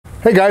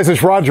Hey guys,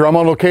 it's Roger. I'm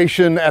on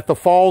location at the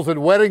Falls at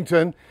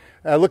Weddington,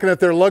 looking at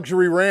their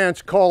luxury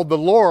ranch called the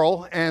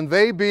Laurel, and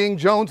they being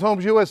Jones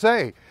Homes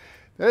USA.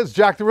 There's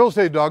Jack, the real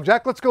estate dog.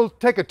 Jack, let's go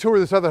take a tour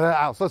of this other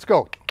house. Let's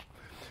go.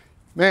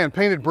 Man,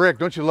 painted brick.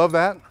 Don't you love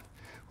that?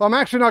 Well, I'm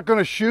actually not going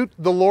to shoot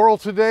the Laurel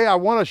today. I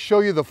want to show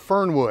you the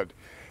Fernwood.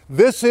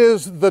 This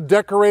is the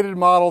decorated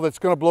model that's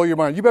going to blow your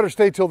mind. You better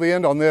stay till the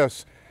end on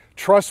this.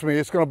 Trust me,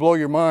 it's going to blow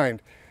your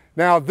mind.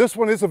 Now, this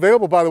one is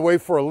available, by the way,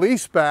 for a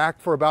lease back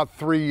for about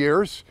 3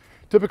 years.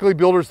 Typically,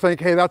 builders think,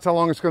 hey, that's how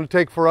long it's going to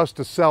take for us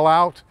to sell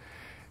out.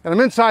 And I'm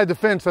inside the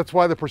fence, that's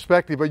why the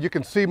perspective, but you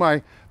can see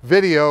my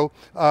video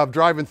of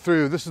driving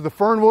through. This is the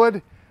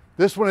Fernwood.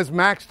 This one is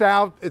maxed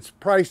out. It's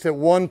priced at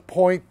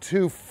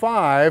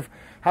 $1.25.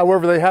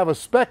 However, they have a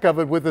spec of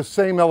it with the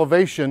same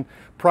elevation,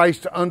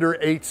 priced under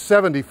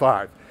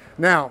 $875.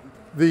 Now,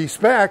 the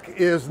spec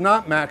is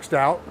not maxed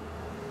out,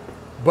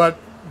 but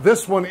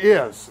this one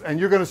is. And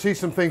you're going to see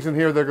some things in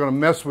here that are going to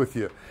mess with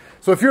you.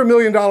 So if you're $1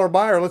 million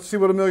buyer, let's see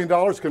what $1 million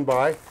can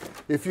buy.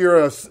 If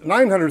you're a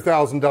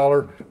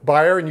 $900,000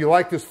 buyer and you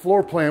like this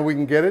floor plan, we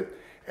can get it.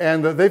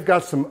 And they've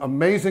got some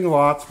amazing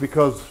lots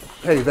because,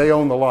 hey, they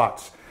own the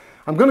lots.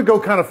 I'm going to go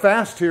kind of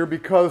fast here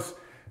because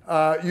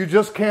you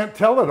just can't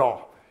tell it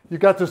all. You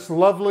got this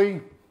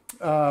lovely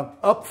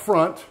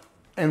upfront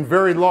and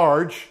very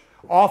large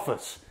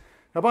office.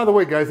 Now, by the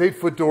way, guys,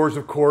 8-foot doors,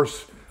 of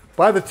course.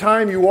 By the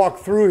time you walk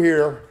through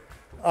here,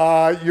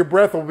 your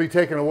breath will be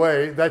taken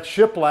away. That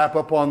shiplap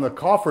up on the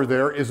coffer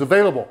there is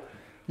available.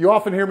 You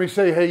often hear me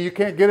say, hey, you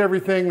can't get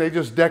everything. They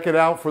just deck it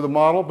out for the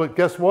model. But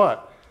guess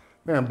what?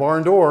 Man,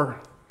 barn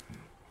door,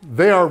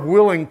 they are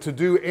willing to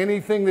do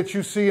anything that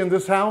you see in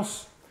this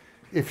house.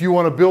 If you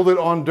want to build it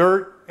on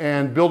dirt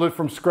and build it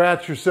from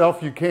scratch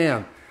yourself, you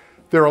can.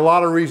 There are a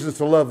lot of reasons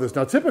to love this.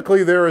 Now,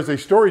 typically there is a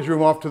storage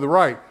room off to the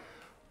right.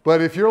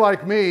 But if you're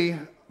like me,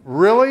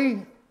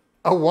 really?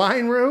 A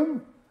wine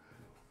room?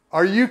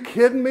 Are you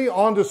kidding me?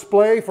 On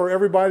display for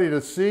everybody to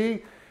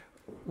see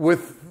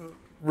with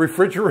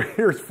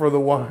refrigerators for the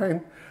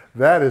wine?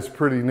 That is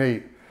pretty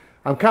neat.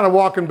 I'm kind of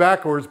walking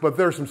backwards, but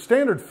there's some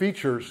standard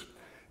features.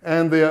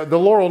 And the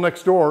Laurel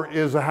next door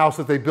is a house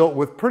that they built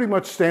with pretty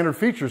much standard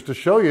features to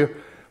show you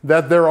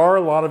that there are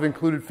a lot of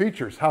included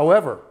features.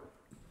 However,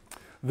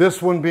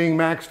 this one being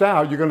maxed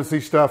out, you're going to see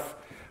stuff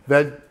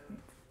that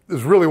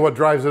is really what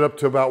drives it up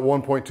to about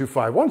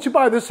 1.25. Why don't you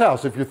buy this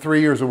house if you're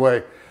 3 years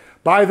away?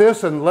 Buy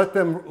this and let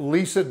them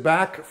lease it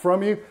back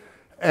from you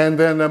and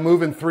then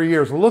move in 3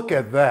 years. Look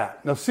at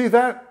that. Now see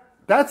that?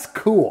 That's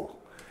cool.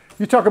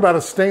 You talk about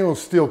a stainless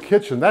steel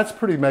kitchen. That's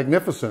pretty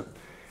magnificent.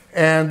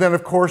 And then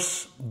of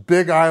course,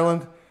 big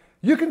island.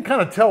 You can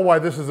kind of tell why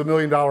this is $1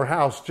 million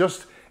house.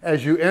 Just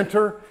as you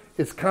enter,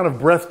 it's kind of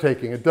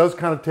breathtaking. It does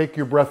kind of take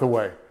your breath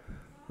away.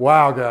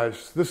 Wow,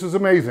 guys, this is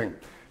amazing.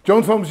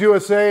 Jones Homes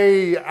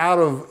USA out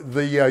of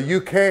the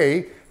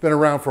UK, been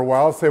around for a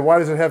while. Say, why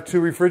does it have 2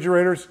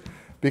 refrigerators?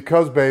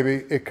 Because,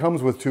 baby, it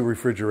comes with 2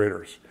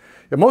 refrigerators.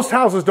 And most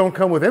houses don't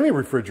come with any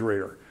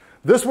refrigerator.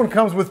 This one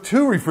comes with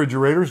 2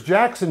 refrigerators.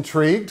 Jack's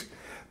intrigued.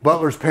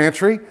 Butler's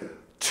pantry.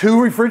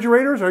 2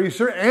 refrigerators, are you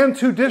sure? And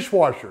 2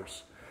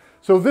 dishwashers.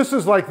 So this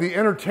is like the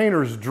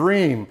entertainer's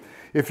dream.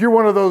 If you're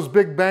one of those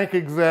big bank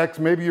execs,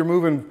 maybe you're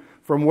moving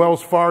from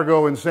Wells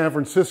Fargo in San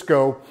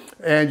Francisco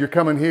and you're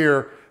coming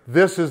here,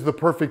 this is the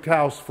perfect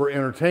house for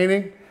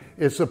entertaining.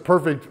 It's a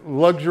perfect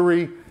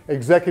luxury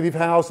executive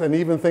house, and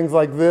even things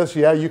like this,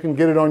 yeah, you can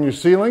get it on your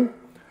ceiling.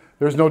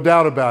 There's no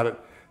doubt about it.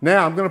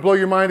 Now, I'm going to blow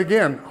your mind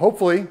again.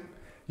 Hopefully,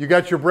 you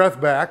got your breath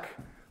back,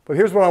 but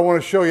here's what I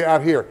want to show you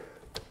out here.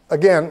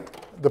 Again,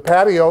 the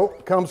patio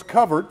comes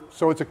covered,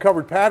 so it's a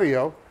covered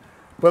patio,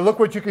 but look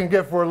what you can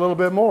get for a little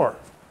bit more.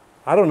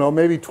 I don't know,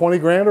 maybe 20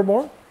 grand or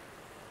more?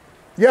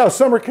 Yeah, a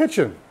summer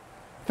kitchen.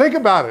 Think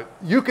about it.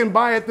 You can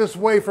buy it this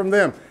way from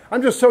them.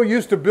 I'm just so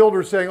used to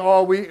builders saying,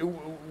 oh,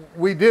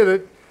 we did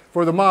it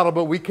for the model,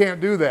 but we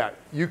can't do that.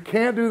 You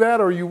can't do that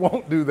or you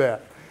won't do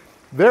that.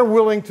 They're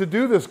willing to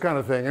do this kind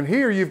of thing. And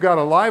here you've got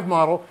a live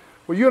model.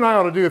 What you and I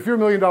ought to do, if you're $1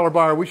 million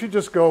buyer, we should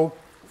just go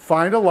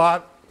find a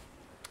lot.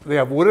 They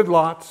have wooded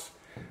lots.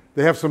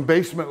 They have some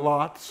basement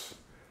lots.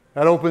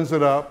 That opens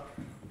it up.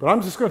 But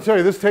I'm just going to tell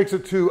you, this takes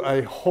it to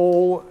a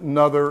whole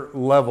nother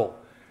level.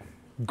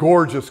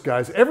 Gorgeous,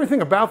 guys. Everything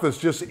about this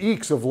just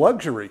eeks of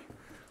luxury.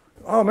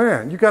 Oh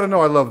man, you got to know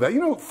I love that. You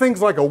know,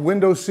 things like a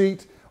window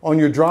seat on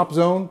your drop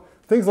zone,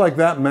 things like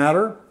that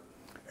matter.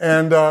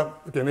 And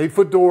again,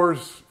 8-foot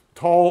doors,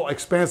 tall,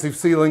 expansive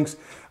ceilings.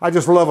 I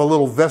just love a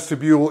little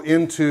vestibule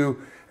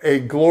into a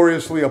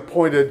gloriously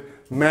appointed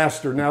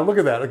master. Now look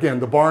at that. Again,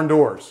 the barn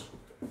doors.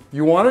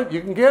 You want it?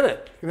 You can get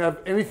it. You can have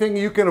anything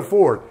you can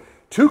afford.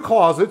 2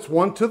 closets,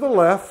 one to the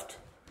left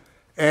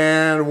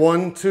and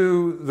one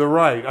to the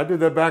right. I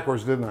did that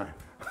backwards, didn't I?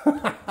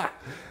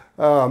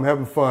 Oh, I'm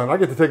having fun. I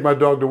get to take my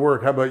dog to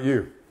work. How about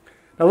you?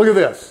 Now look at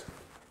this.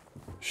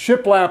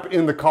 Shiplap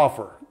in the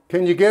coffer.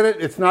 Can you get it?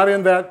 It's not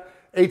in that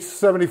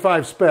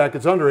 $875 spec.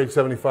 It's under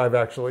 $875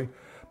 actually.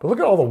 But look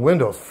at all the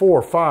windows. 4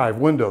 or 5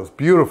 windows.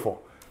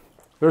 Beautiful.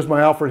 There's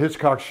my Alfred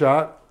Hitchcock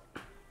shot.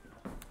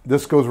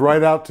 This goes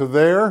right out to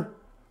there.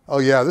 Oh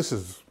yeah, this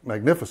is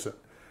magnificent.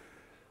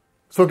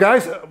 So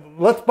guys,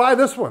 let's buy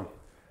this one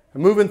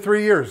and move in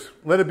 3 years.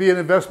 Let it be an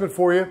investment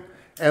for you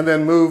and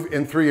then move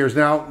in 3 years.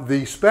 Now,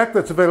 the spec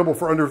that's available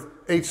for under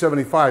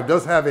 $875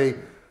 does have a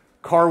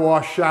car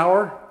wash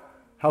shower.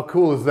 How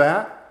cool is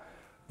that?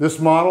 This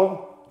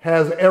model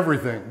has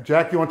everything.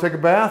 Jack, you want to take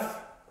a bath?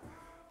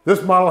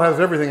 This model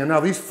has everything. And now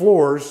these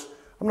floors,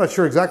 I'm not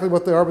sure exactly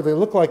what they are, but they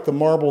look like the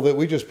marble that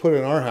we just put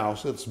in our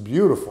house. It's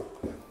beautiful.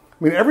 I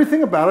mean,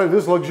 everything about it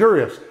is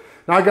luxurious.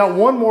 Now, I got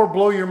one more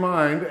blow your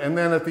mind, and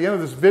then at the end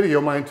of this video,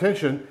 my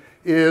intention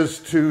is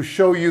to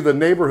show you the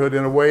neighborhood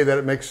in a way that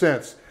it makes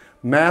sense.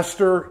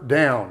 Master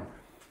down.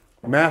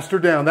 Master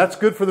down. That's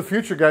good for the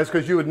future, guys,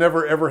 because you would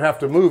never, ever have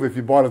to move if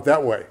you bought it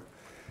that way.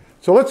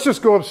 So let's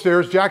just go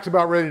upstairs. Jack's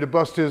about ready to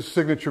bust his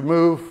signature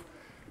move.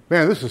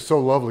 Man, this is so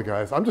lovely,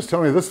 guys. I'm just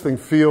telling you, this thing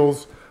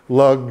feels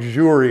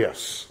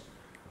luxurious.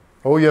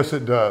 Oh, yes,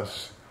 it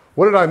does.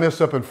 What did I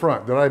miss up in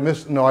front? Did I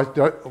miss? No,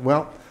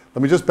 well,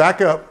 let me just back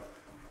up.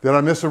 Did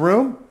I miss a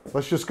room?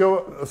 Let's just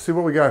go. Let's see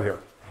what we got here.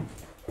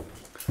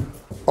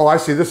 Oh, I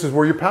see. This is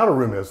where your powder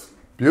room is.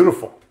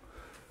 Beautiful.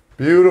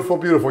 Beautiful,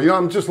 beautiful. You know,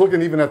 I'm just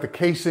looking even at the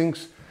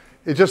casings.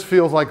 It just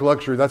feels like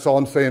luxury. That's all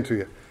I'm saying to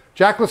you.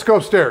 Jack, let's go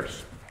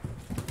upstairs.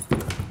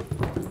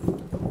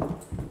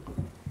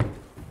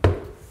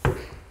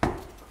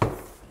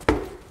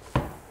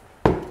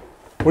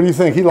 What do you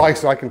think? He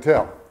likes it, I can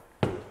tell.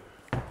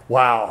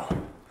 Wow.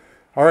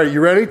 All right,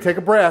 you ready? Take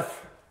a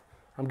breath.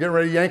 I'm getting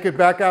ready to yank it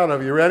back out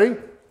of you. Ready?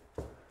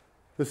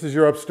 This is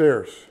your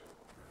upstairs.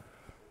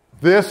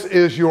 This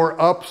is your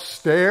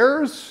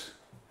upstairs?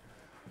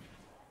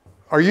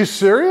 Are you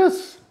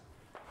serious?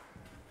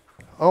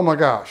 Oh my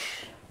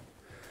gosh.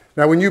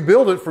 Now, when you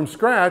build it from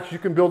scratch, you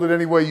can build it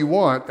any way you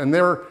want, and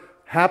they're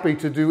happy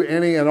to do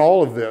any and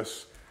all of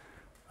this.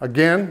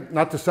 Again,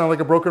 not to sound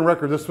like a broken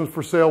record, this one's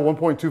for sale,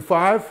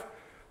 1.25,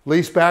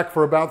 lease back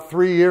for about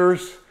 3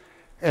 years,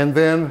 and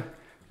then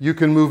you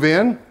can move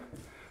in.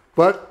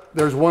 But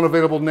there's one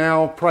available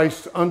now,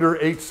 priced under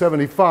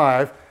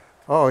 $875.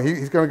 Oh,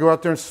 he's going to go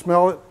out there and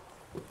smell it.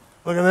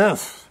 Look at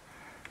this.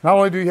 Not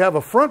only do you have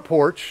a front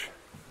porch,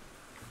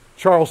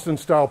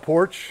 Charleston-style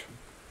porch,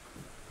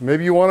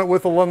 maybe you want it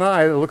with a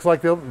lanai. It looks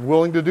like they're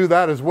willing to do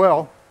that as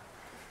well.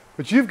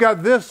 But you've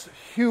got this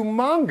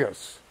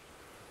humongous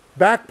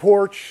back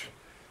porch.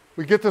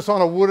 We get this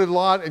on a wooded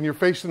lot and you're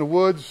facing the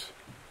woods.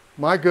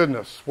 My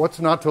goodness,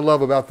 what's not to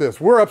love about this?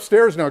 We're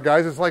upstairs now,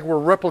 guys. It's like we're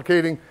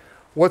replicating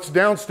what's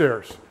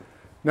downstairs.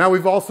 Now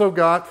we've also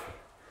got,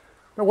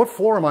 now what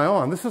floor am I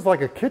on? This is like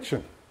a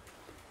kitchen.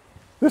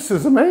 This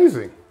is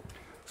amazing.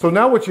 So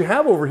now what you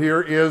have over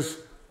here is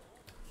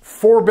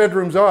 4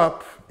 bedrooms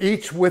up,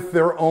 each with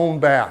their own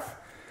bath.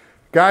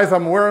 Guys,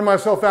 I'm wearing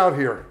myself out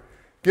here.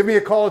 Give me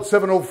a call at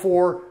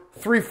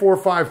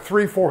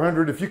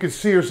 704-345-3400 if you could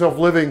see yourself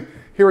living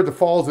here at the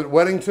Falls at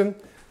Weddington.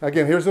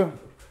 Again, here's a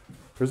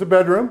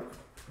bedroom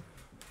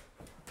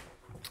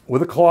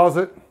with a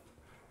closet,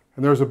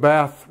 and there's a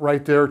bath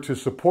right there to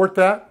support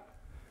that.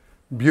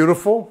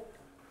 Beautiful,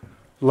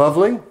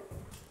 lovely.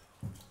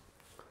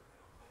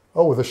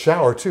 Oh, with a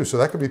shower too, so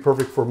that could be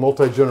perfect for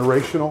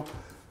multi-generational.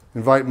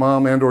 Invite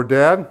mom and or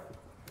dad.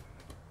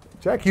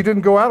 Jack, you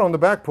didn't go out on the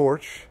back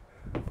porch,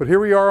 but here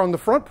we are on the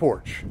front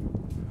porch.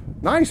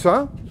 Nice,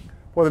 huh?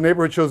 Well, the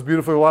neighborhood shows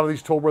beautifully. A lot of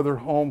these Toll Brother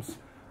homes,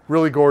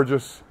 really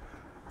gorgeous.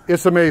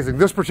 It's amazing.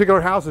 This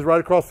particular house is right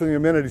across from the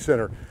amenity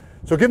center.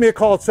 So give me a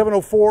call at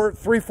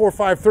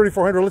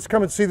 704-345-3400. Let's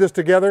come and see this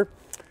together.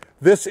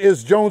 This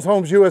is Jones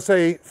Homes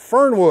USA,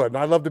 Fernwood, and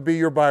I'd love to be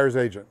your buyer's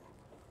agent.